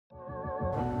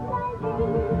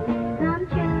come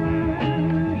true.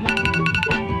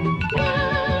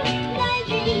 My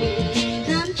dreams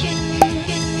come true.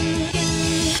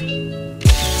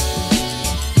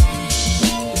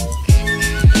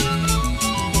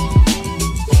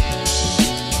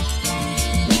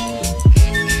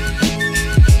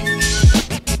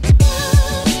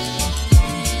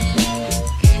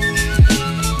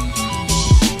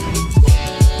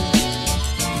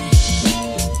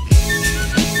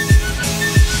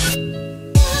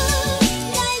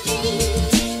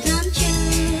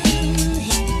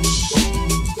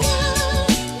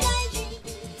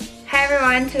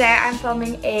 Today I'm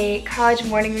filming a college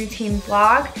morning routine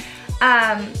vlog.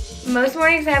 Most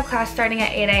mornings I have class starting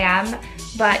at 8 a.m.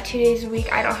 but 2 days a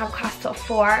week I don't have class till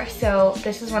 4, so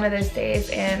this is one of those days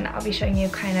and I'll be showing you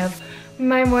kind of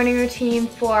my morning routine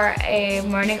for a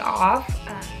morning off.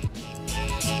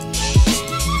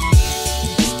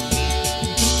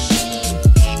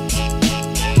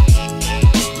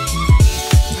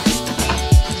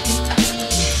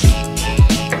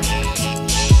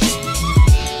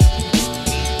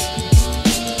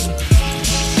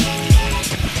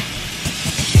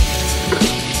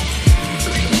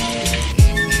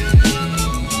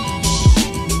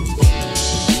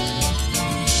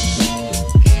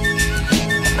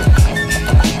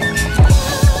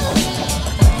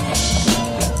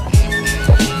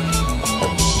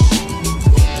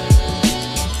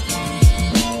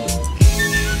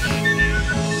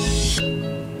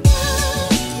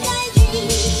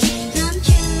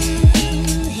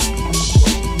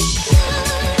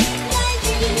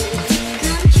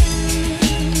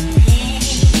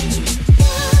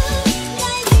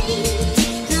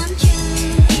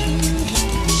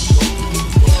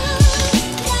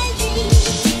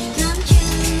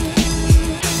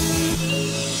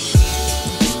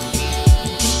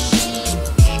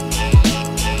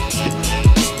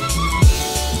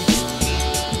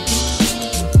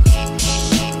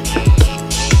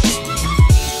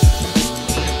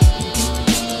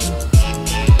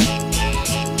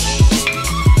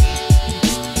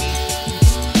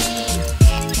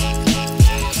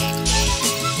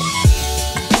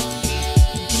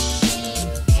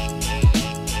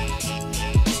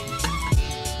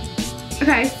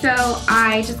 Okay, so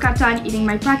I just got done eating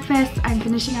my breakfast. I'm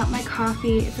finishing up my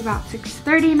coffee. It's about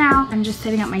 6:30 now. I'm just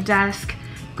sitting at my desk,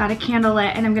 got a candle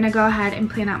lit, and I'm gonna go ahead and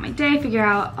plan out my day, figure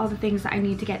out all the things that I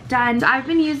need to get done. So I've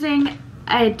been using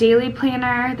a daily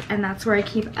planner, and that's where I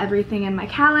keep everything in my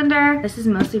calendar. This is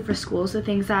mostly for school, so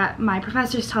things that my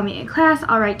professors tell me in class,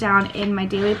 I'll write down in my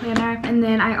daily planner. And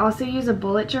then I also use a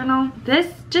bullet journal. This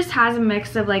just has a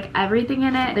mix of like everything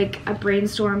in it, like a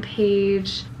brainstorm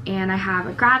page, and I have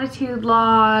a gratitude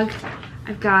log.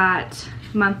 I've got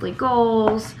monthly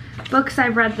goals, books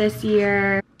I've read this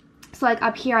year. So like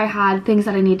up here I had things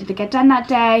that I needed to get done that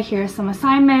day. Here are some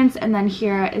assignments, and then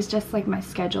here is just like my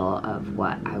schedule of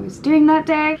what I was doing that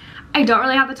day. I don't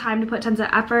really have the time to put tons of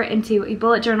effort into a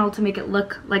bullet journal to make it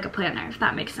look like a planner, if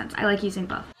that makes sense. I like using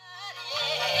both.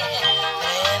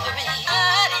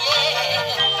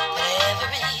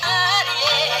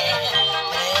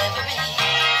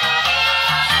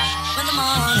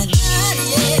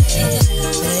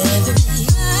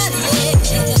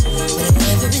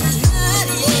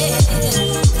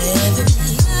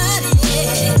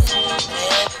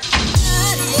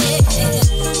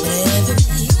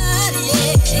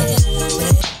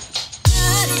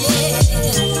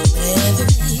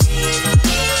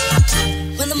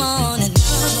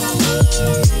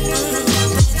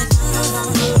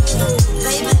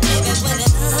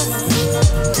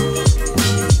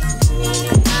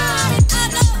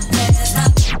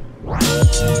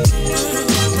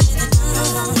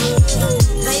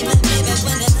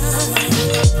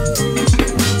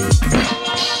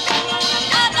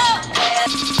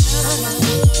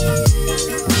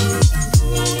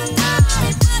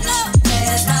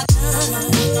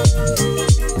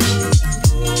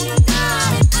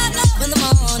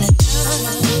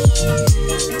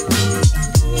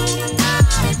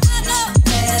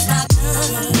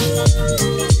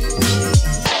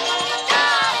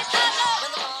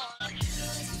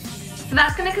 So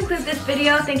that's going to conclude this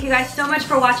video. Thank you guys so much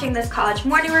for watching this college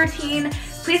morning routine.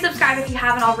 Please subscribe if you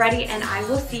haven't already, and I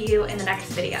will see you in the next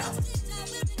video.